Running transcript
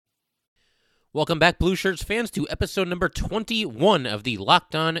Welcome back, Blue Shirts fans, to episode number 21 of the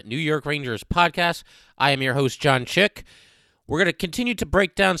Locked On New York Rangers podcast. I am your host, John Chick. We're going to continue to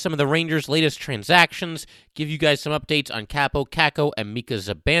break down some of the Rangers' latest transactions, give you guys some updates on Kaapo Kakko and Mika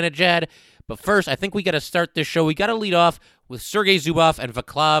Zibanejad. But first, I think we got to start this show. We got to lead off with Sergei Zubov and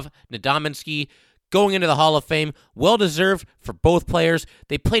Vaclav Nedomansky going into the Hall of Fame. Well-deserved for both players.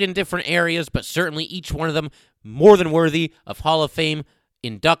 They played in different areas, but certainly each one of them more than worthy of Hall of Fame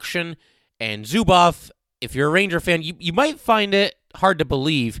induction. And Zubov, if you're a Ranger fan, you might find it hard to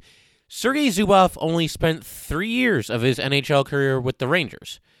believe. Sergei Zubov only spent 3 years of his NHL career with the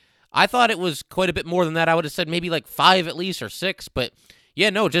Rangers. I thought it was quite a bit more than that. I would have said maybe like 5 at least or 6, but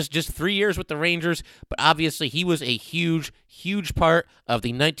yeah, no, just 3 years with the Rangers. But obviously he was a huge, huge part of the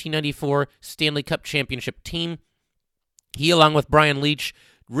 1994 Stanley Cup Championship team. He, along with Brian Leetch,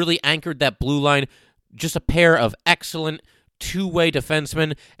 really anchored that blue line. Just a pair of excellent two-way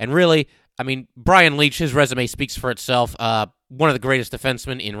defensemen, and really, I mean, Brian Leetch, his resume speaks for itself. One of the greatest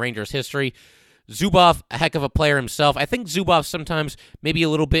defensemen in Rangers history. Zubov, a heck of a player himself. I think Zubov sometimes maybe a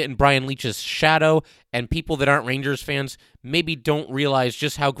little bit in Brian Leetch's shadow, and people that aren't Rangers fans maybe don't realize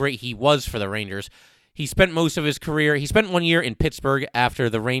just how great he was for the Rangers. He spent most of his career, he spent 1 year in Pittsburgh after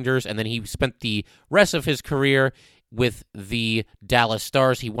the Rangers, and then he spent the rest of his career with the Dallas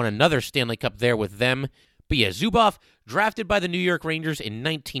Stars. He won another Stanley Cup there with them. But yeah, Zubov, drafted by the New York Rangers in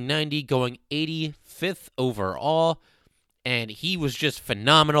 1990, going 85th overall, and he was just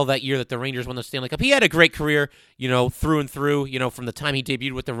phenomenal that year that the Rangers won the Stanley Cup. He had a great career, through and through, from the time he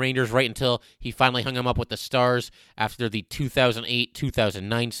debuted with the Rangers right until he finally hung him up with the Stars after the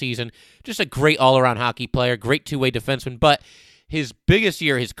 2008-2009 season. Just a great all-around hockey player, great two-way defenseman, but his biggest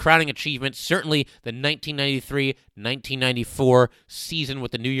year, his crowning achievement, certainly the 1993-1994 season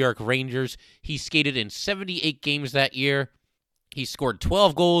with the New York Rangers. He skated in 78 games that year. He scored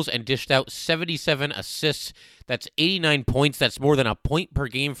 12 goals and dished out 77 assists. That's 89 points. That's more than a point per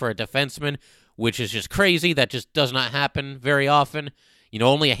game for a defenseman, which is just crazy. That just does not happen very often.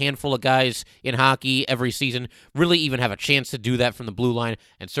 Only a handful of guys in hockey every season really even have a chance to do that from the blue line,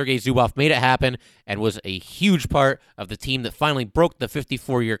 and Sergei Zubov made it happen and was a huge part of the team that finally broke the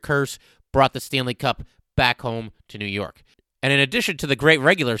 54-year curse, brought the Stanley Cup back home to New York. And in addition to the great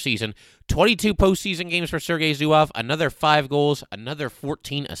regular season, 22 postseason games for Sergei Zubov, another 5 goals, another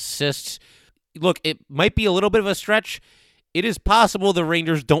 14 assists. Look, it might be a little bit of a stretch. It is possible the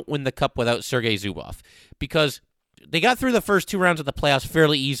Rangers don't win the Cup without Sergei Zubov, because they got through the first 2 rounds of the playoffs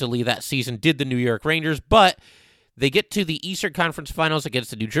fairly easily that season, did the New York Rangers, but they get to the Eastern Conference Finals against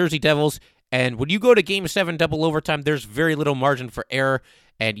the New Jersey Devils, and when you go to Game 7 double overtime, there's very little margin for error,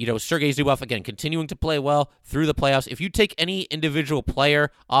 and, Sergei Zubov, again, continuing to play well through the playoffs. If you take any individual player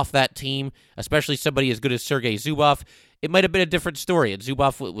off that team, especially somebody as good as Sergei Zubov, it might have been a different story, and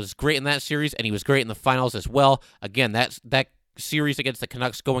Zubov was great in that series, and he was great in the finals as well. Again, that series against the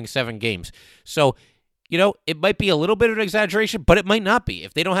Canucks going 7 games. So, it might be a little bit of an exaggeration, but it might not be.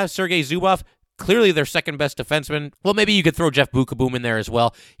 If they don't have Sergei Zubov, clearly their second-best defenseman. Well, maybe you could throw Jeff Bukaboom in there as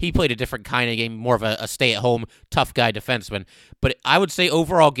well. He played a different kind of game, more of a stay-at-home, tough guy defenseman. But I would say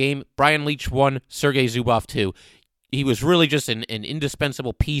overall game, Brian Leetch 1, Sergei Zubov 2. He was really just an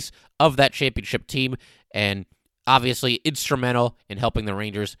indispensable piece of that championship team, and obviously instrumental in helping the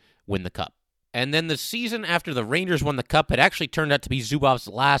Rangers win the Cup. And then the season after the Rangers won the Cup, it actually turned out to be Zubov's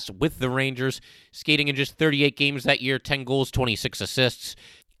last with the Rangers, skating in just 38 games that year, 10 goals, 26 assists.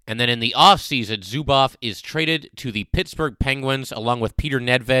 And then in the offseason, Zubov is traded to the Pittsburgh Penguins along with Peter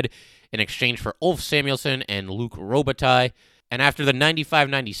Nedved in exchange for Ulf Samuelsson and Luc Robitaille. And after the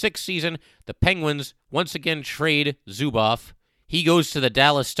 95-96 season, the Penguins once again trade Zubov. He goes to the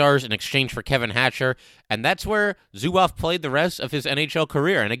Dallas Stars in exchange for Kevin Hatcher, and that's where Zubov played the rest of his NHL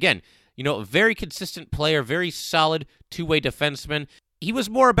career. And again, a very consistent player, very solid two-way defenseman. He was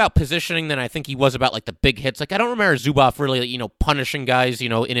more about positioning than I think he was about, the big hits. I don't remember Zubov really, punishing guys,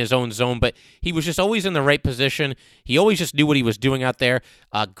 in his own zone, but he was just always in the right position. He always just knew what he was doing out there.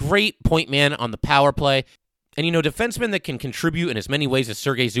 Great point man on the power play. And, defensemen that can contribute in as many ways as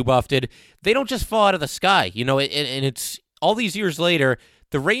Sergei Zubov did, they don't just fall out of the sky. And it's all these years later,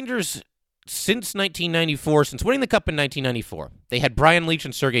 the Rangers, since 1994, since winning the Cup in 1994, they had Brian Leetch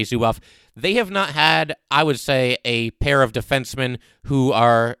and Sergei Zubov. They have not had, I would say, a pair of defensemen who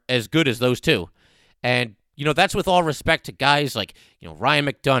are as good as those two. And, that's with all respect to guys like, Ryan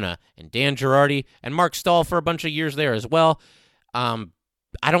McDonough and Dan Girardi and Mark Stahl for a bunch of years there as well.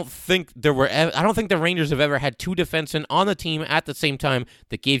 I don't think the Rangers have ever had two defensemen on the team at the same time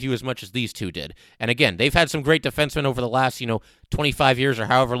that gave you as much as these two did. And again, they've had some great defensemen over the last, 25 years or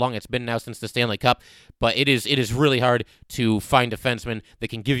however long it's been now since the Stanley Cup, but it is really hard to find defensemen that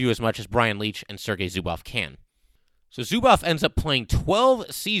can give you as much as Brian Leetch and Sergei Zubov can. So Zubov ends up playing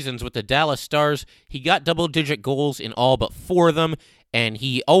 12 seasons with the Dallas Stars. He got double-digit goals in all but 4 of them, and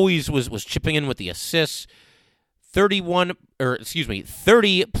he always was chipping in with the assists. 30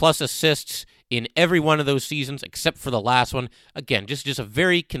 plus assists in every one of those seasons except for the last one. Again, just a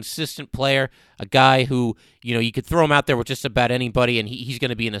very consistent player, a guy who, you could throw him out there with just about anybody, and he's going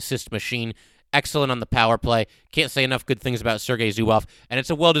to be an assist machine. Excellent on the power play. Can't say enough good things about Sergei Zubov, and it's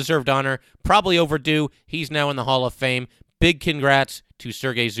a well-deserved honor, probably overdue. He's now in the Hall of Fame. Big congrats to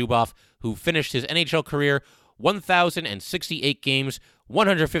Sergei Zubov, who finished his NHL career 1,068 games,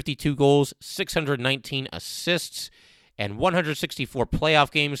 152 goals, 619 assists, and 164 playoff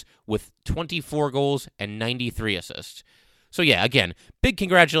games with 24 goals and 93 assists. So yeah, again, big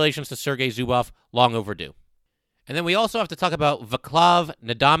congratulations to Sergei Zubov, long overdue. And then we also have to talk about Vaclav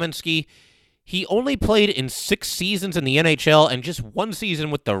Nedomansky. He only played in 6 seasons in the NHL and just 1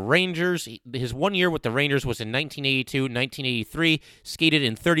 season with the Rangers. His 1 year with the Rangers was in 1982-1983, skated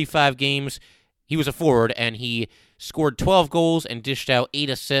in 35 games. He was a forward, and he scored 12 goals and dished out 8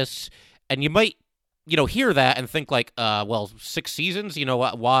 assists. And you might, hear that and think 6 seasons,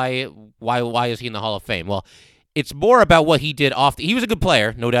 why is he in the Hall of Fame? Well, it's more about what he did he was a good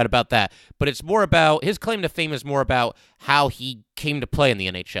player, no doubt about that, but it's more about, his claim to fame is more about how he came to play in the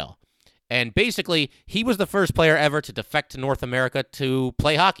NHL. And basically, he was the first player ever to defect to North America to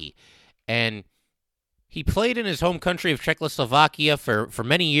play hockey. And he played in his home country of Czechoslovakia for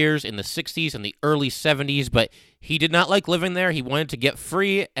many years in the 60s and the early 70s, but he did not like living there. He wanted to get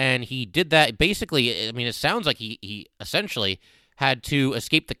free, and he did that. Basically, it sounds like he essentially had to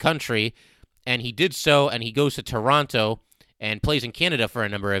escape the country, and he did so, and he goes to Toronto and plays in Canada for a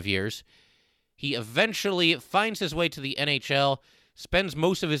number of years. He eventually finds his way to the NHL, spends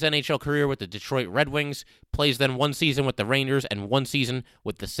most of his NHL career with the Detroit Red Wings, plays then 1 season with the Rangers and 1 season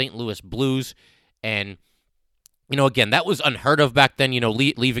with the St. Louis Blues. And, again, that was unheard of back then,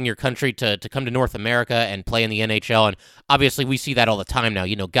 leaving your country to come to North America and play in the NHL. And obviously we see that all the time now.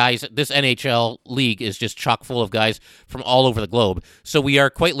 Guys, this NHL league is just chock full of guys from all over the globe. So we are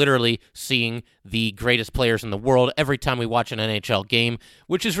quite literally seeing the greatest players in the world every time we watch an NHL game,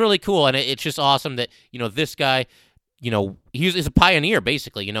 which is really cool. And it's just awesome that, this guy, he's a pioneer,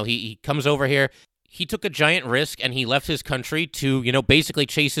 basically. He comes over here. He took a giant risk, and he left his country to, basically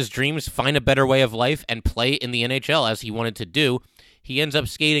chase his dreams, find a better way of life, and play in the NHL as he wanted to do. He ends up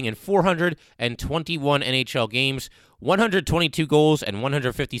skating in 421 NHL games, 122 goals, and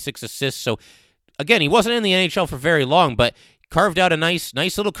 156 assists. So, again, he wasn't in the NHL for very long, but carved out a nice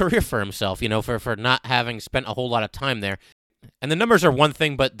little career for himself, for not having spent a whole lot of time there. And the numbers are one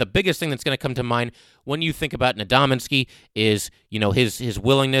thing, but the biggest thing that's going to come to mind when you think about Nedomansky is, his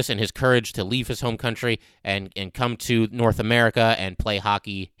willingness and his courage to leave his home country and come to North America and play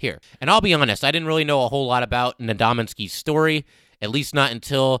hockey here. And I'll be honest, I didn't really know a whole lot about Nedomansky's story, at least not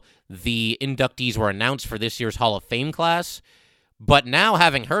until the inductees were announced for this year's Hall of Fame class. But now,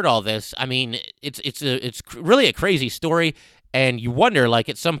 having heard all this, it's really a crazy story. And you wonder,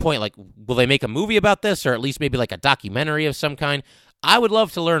 at some point, will they make a movie about this, or at least maybe a documentary of some kind? I would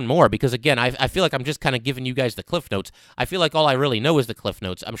love to learn more, because, again, I feel like I'm just kind of giving you guys the Cliff Notes. I feel like all I really know is the Cliff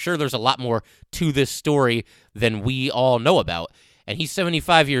Notes. I'm sure there's a lot more to this story than we all know about. And he's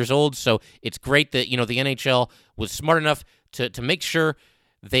 75 years old, so it's great that, the NHL was smart enough to make sure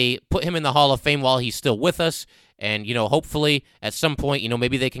they put him in the Hall of Fame while he's still with us. And, hopefully at some point,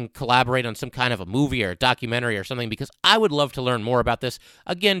 maybe they can collaborate on some kind of a movie or a documentary or something, because I would love to learn more about this.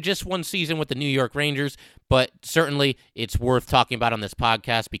 Again, just 1 season with the New York Rangers, but certainly it's worth talking about on this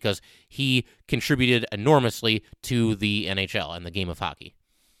podcast because he contributed enormously to the NHL and the game of hockey.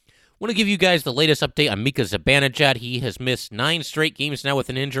 I want to give you guys the latest update on Mika Zibanejad. He has missed 9 straight games now with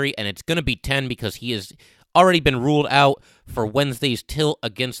an injury, and it's going to be 10 because he is already been ruled out for Wednesday's tilt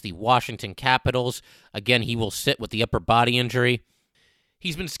against the Washington Capitals. Again, he will sit with the upper body injury.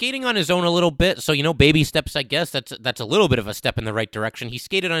 He's been skating on his own a little bit, so, baby steps, I guess. That's a little bit of a step in the right direction. He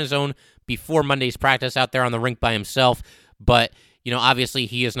skated on his own before Monday's practice out there on the rink by himself, but, obviously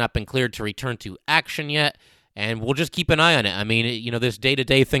he has not been cleared to return to action yet, and we'll just keep an eye on it. This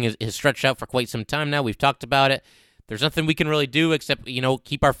day-to-day thing is stretched out for quite some time now. We've talked about it. There's nothing we can really do except,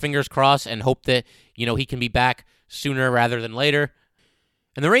 keep our fingers crossed and hope that, he can be back sooner rather than later.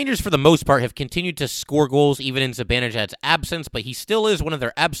 And the Rangers, for the most part, have continued to score goals even in Zibanejad's absence, but he still is one of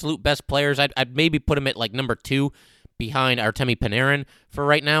their absolute best players. I'd maybe put him at number 2 behind Artemi Panarin for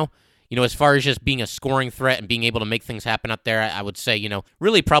right now. As far as just being a scoring threat and being able to make things happen up there, I would say,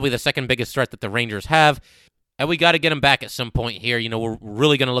 really probably the second biggest threat that the Rangers have. And we got to get him back at some point here. We're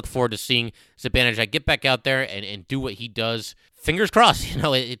really going to look forward to seeing Zibanejad get back out there and do what he does. Fingers crossed.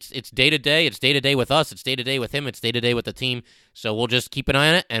 It's day to day. It's day to day with us. It's day to day with him. It's day to day with the team. So we'll just keep an eye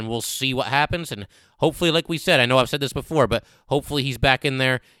on it, and we'll see what happens. And hopefully, like we said, I know I've said this before, but hopefully he's back in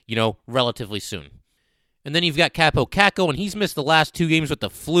there, relatively soon. And then you've got Kaapo Kakko, and he's missed the last 2 games with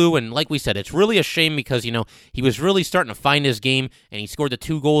the flu. And like we said, it's really a shame because, he was really starting to find his game, and he scored the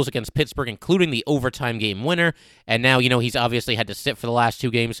 2 goals against Pittsburgh, including the overtime game winner. And now, he's obviously had to sit for the last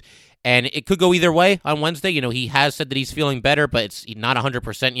 2 games. And it could go either way on Wednesday. He has said that he's feeling better, but it's not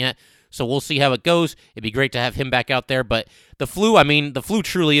 100% yet. So we'll see how it goes. It'd be great to have him back out there. But the flu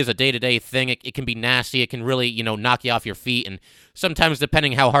truly is a day-to-day thing. It can be nasty. It can really, knock you off your feet. And sometimes,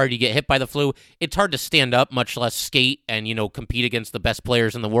 depending how hard you get hit by the flu, it's hard to stand up, much less skate and, compete against the best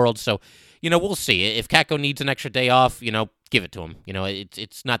players in the world. So, we'll see. If Kakko needs an extra day off, give it to him.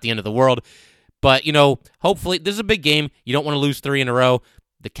 It's not the end of the world. But, hopefully, this is a big game. You don't want to lose 3 in a row.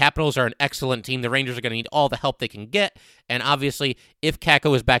 The Capitals are an excellent team. The Rangers are going to need all the help they can get. And obviously, if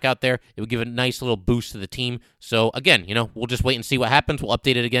Kakko is back out there, it would give a nice little boost to the team. So again, we'll just wait and see what happens. We'll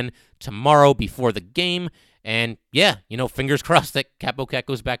update it again tomorrow before the game. And yeah, fingers crossed that Kaapo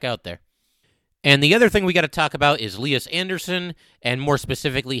Kakko's back out there. And the other thing we got to talk about is Lias Andersson, and more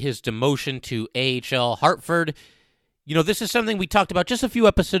specifically his demotion to AHL Hartford. This is something we talked about just a few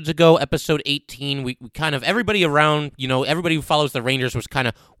episodes ago, episode 18. We kind of, everybody around, everybody who follows the Rangers was kind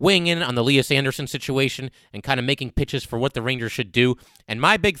of weighing in on the Lias Andersson situation and kind of making pitches for what the Rangers should do. And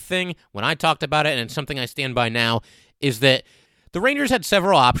my big thing when I talked about it, and it's something I stand by now, is that the Rangers had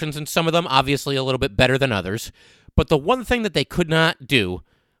several options, and some of them obviously a little bit better than others. But the one thing that they could not do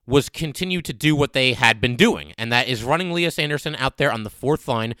was continue to do what they had been doing, and that is running Lias Andersson out there on the 4th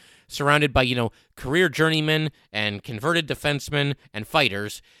line, surrounded by, career journeymen and converted defensemen and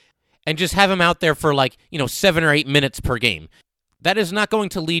fighters, and just have him out there for 7 or 8 minutes per game. That is not going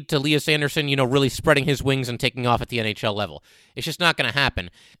to lead to Lias Andersson, really spreading his wings and taking off at the NHL level. It's just not going to happen.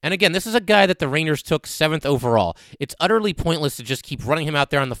 And again, this is a guy that the Rangers took 7th overall. It's utterly pointless to just keep running him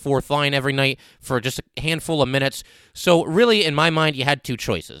out there on the 4th line every night for just a handful of minutes. So really, in my mind, you had 2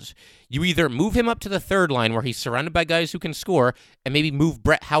 choices. You either move him up to the 3rd line where he's surrounded by guys who can score, and maybe move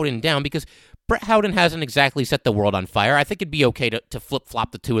Brett Howden down, because Brett Howden hasn't exactly set the world on fire. I think it'd be okay to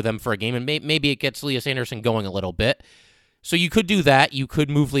flip-flop the 2 of them for a game, and maybe it gets Lias Andersson going a little bit. So you could do that. You could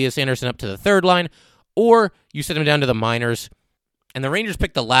move Lias Andersson up to the 3rd line, or you send him down to the minors. And the Rangers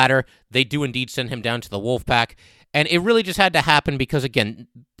picked the latter. They do indeed send him down to the Wolfpack. And it really just had to happen because, again,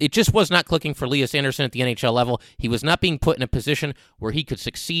 it just was not clicking for Lias Andersson at the NHL level. He was not being put in a position where he could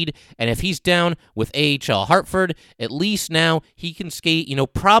succeed. And if he's down with AHL Hartford, at least now he can skate,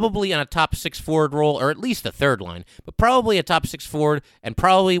 probably on a top 6 forward role, or at least the 3rd line, but probably a top 6 forward, and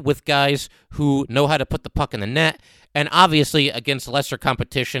probably with guys who know how to put the puck in the net, and obviously against lesser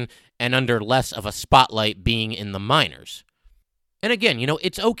competition and under less of a spotlight being in the minors. And again,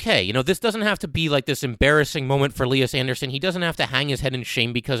 it's okay. This doesn't have to be like this embarrassing moment for Lias Andersson. He doesn't have to hang his head in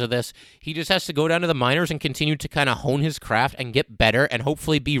shame because of this. He just has to go down to the minors and continue to kind of hone his craft and get better and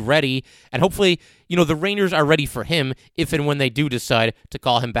hopefully be ready. And hopefully, the Rangers are ready for him if and when they do decide to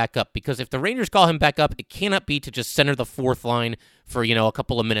call him back up. Because if the Rangers call him back up, it cannot be to just center the 4th line for, a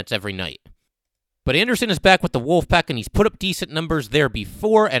couple of minutes every night. But Andersson is back with the Wolfpack, and he's put up decent numbers there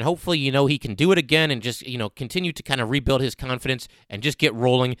before, and hopefully, he can do it again and just, continue to kind of rebuild his confidence and just get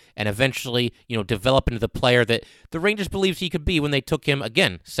rolling and eventually, develop into the player that the Rangers believed he could be when they took him,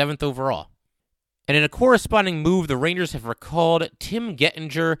 again, 7th overall. And in a corresponding move, the Rangers have recalled Tim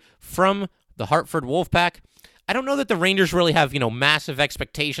Gettinger from the Hartford Wolfpack. I don't know that the Rangers really have, massive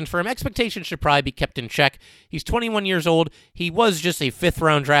expectations for him. Expectations should probably be kept in check. He's 21 years old. He was just a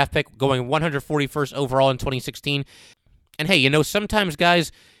 5th-round draft pick, going 141st overall in 2016. And hey, sometimes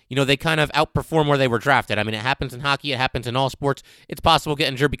guys, they kind of outperform where they were drafted. I mean, it happens in hockey. It happens in all sports. It's possible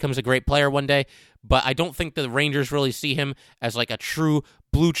Gettinger becomes a great player one day, but I don't think the Rangers really see him as like a true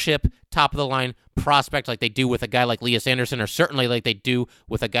blue-chip, top-of-the-line prospect like they do with a guy like Lias Andersson, or certainly like they do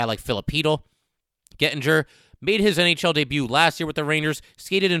with a guy like Filip Chytil. Gettinger made his NHL debut last year with the Rangers,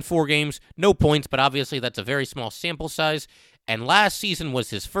 skated in 4 games, no points, but obviously that's a very small sample size. And last season was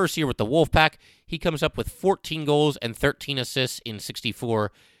his first year with the Wolfpack. He comes up with 14 goals and 13 assists in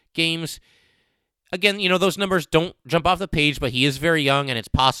 64 games. Again, those numbers don't jump off the page, but he is very young, and it's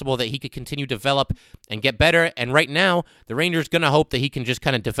possible that he could continue to develop and get better. And right now, the Rangers going to hope that he can just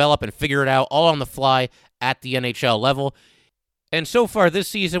kind of develop and figure it out all on the fly at the NHL level. And so far this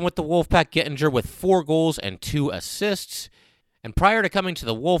season with the Wolfpack, Gettinger with 4 goals and 2 assists. And prior to coming to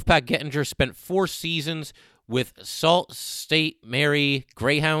the Wolfpack, Gettinger spent 4 seasons with Sault Ste. Marie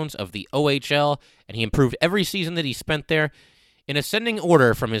Greyhounds of the OHL, and he improved every season that he spent there. In ascending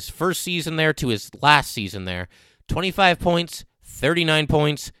order from his first season there to his last season there, 25 points, 39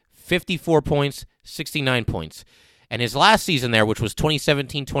 points, 54 points, 69 points. And his last season there, which was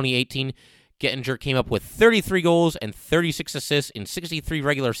 2017-2018, Gettinger came up with 33 goals and 36 assists in 63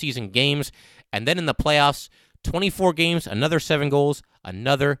 regular season games. And then in the playoffs, 24 games, another 7 goals,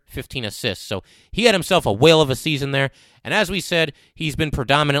 another 15 assists. So he had himself a whale of a season there. And as we said, he's been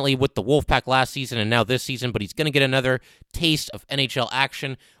predominantly with the Wolfpack last season and now this season, but he's going to get another taste of NHL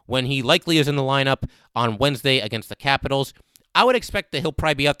action when he likely is in the lineup on Wednesday against the Capitals. I would expect that he'll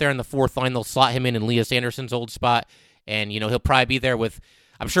probably be out there in the fourth line. They'll slot him in Elias Anderson's old spot, and, he'll probably be there with,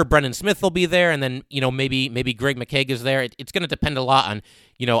 I'm sure Brendan Smith will be there, and then, maybe Greg McKegg is there. It's going to depend a lot on,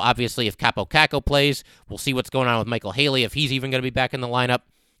 obviously if Capo Caco plays. We'll see what's going on with Michael Haley, if he's even going to be back in the lineup.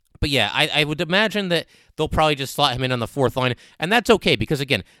 But yeah, I would imagine that they'll probably just slot him in on the fourth line, and that's okay because,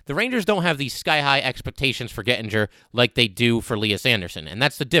 again, the Rangers don't have these sky-high expectations for Gettinger like they do for Elias Anderson, and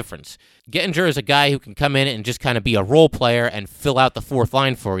that's the difference. Gettinger is a guy who can come in and just kind of be a role player and fill out the fourth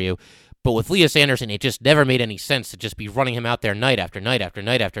line for you, but with Elias Anderson, it just never made any sense to just be running him out there night after night after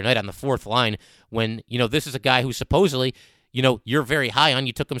night after night on the fourth line when, this is a guy who supposedly, you're very high on.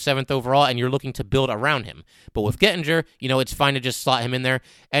 You took him 7th overall, and you're looking to build around him. But with Gettinger, it's fine to just slot him in there,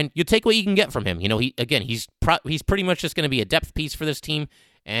 and you take what you can get from him. He's pretty much just going to be a depth piece for this team,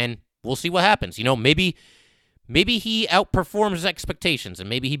 and we'll see what happens. Maybe he outperforms his expectations, and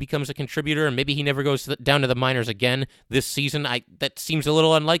maybe he becomes a contributor, and maybe he never goes down to the minors again this season. That seems a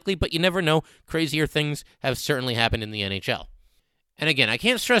little unlikely, but you never know. Crazier things have certainly happened in the NHL. And again, I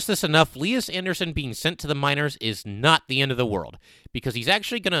can't stress this enough, Elias Anderson being sent to the minors is not the end of the world, because he's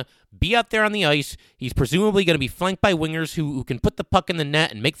actually going to be out there on the ice. He's presumably going to be flanked by wingers who can put the puck in the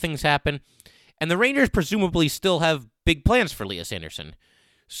net and make things happen. And the Rangers presumably still have big plans for Elias Anderson.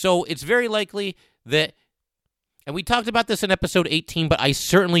 So it's very likely that, and we talked about this in episode 18, but I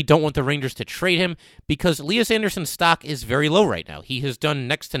certainly don't want the Rangers to trade him because Elias Anderson's stock is very low right now. He has done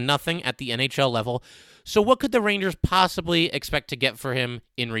next to nothing at the NHL level. So what could the Rangers possibly expect to get for him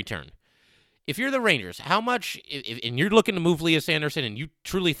in return? If you're the Rangers, how much, and you're looking to move Elias Anderson and you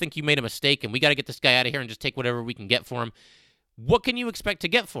truly think you made a mistake and we got to get this guy out of here and just take whatever we can get for him, what can you expect to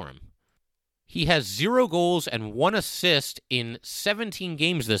get for him? He has 0 goals and 1 assist in 17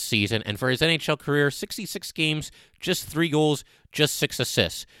 games this season, and for his NHL career, 66 games, just 3 goals, just 6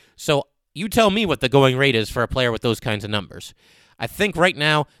 assists. So you tell me what the going rate is for a player with those kinds of numbers. I think right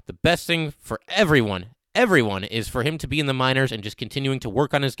now the best thing for everyone is for him to be in the minors and just continuing to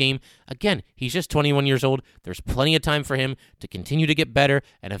work on his game. Again, he's just 21 years old. There's plenty of time for him to continue to get better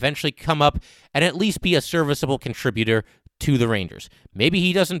and eventually come up and at least be a serviceable contributor to the Rangers. Maybe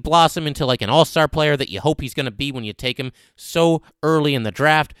he doesn't blossom into like an all-star player that you hope he's going to be when you take him so early in the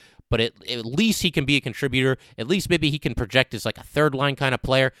draft, but at least he can be a contributor. At least maybe he can project as like a third-line kind of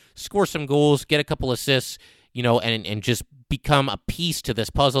player, score some goals, get a couple assists, and just become a piece to this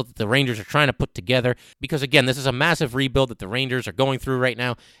puzzle that the Rangers are trying to put together. Because, again, this is a massive rebuild that the Rangers are going through right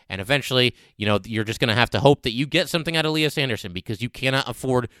now, and eventually, you're just going to have to hope that you get something out of Elias Anderson because you cannot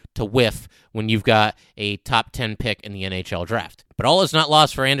afford to whiff when you've got a top 10 pick in the NHL draft. But all is not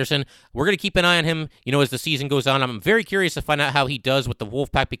lost for Anderson. We're going to keep an eye on him, as the season goes on. I'm very curious to find out how he does with the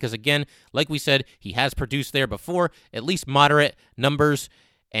Wolfpack because, again, like we said, he has produced there before, at least moderate numbers,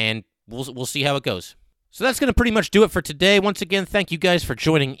 and we'll see how it goes. So that's going to pretty much do it for today. Once again, thank you guys for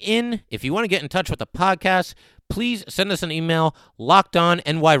joining in. If you want to get in touch with the podcast, please send us an email,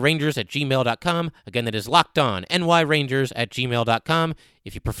 lockedonnyrangers@gmail.com. Again, that is lockedonnyrangers@gmail.com.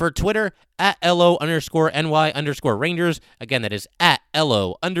 If you prefer Twitter, @LO_NY_Rangers. Again, that is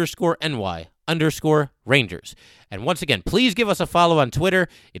 @LO_NY_Rangers. And once again, please give us a follow on Twitter.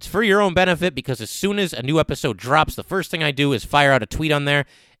 It's for your own benefit because as soon as a new episode drops, the first thing I do is fire out a tweet on there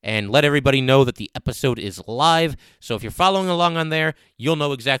and let everybody know that the episode is live. So if you're following along on there, you'll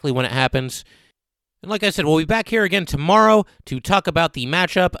know exactly when it happens. And like I said, we'll be back here again tomorrow to talk about the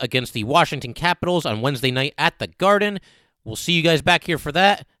matchup against the Washington Capitals on Wednesday night at the Garden. We'll see you guys back here for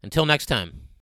that. Until next time.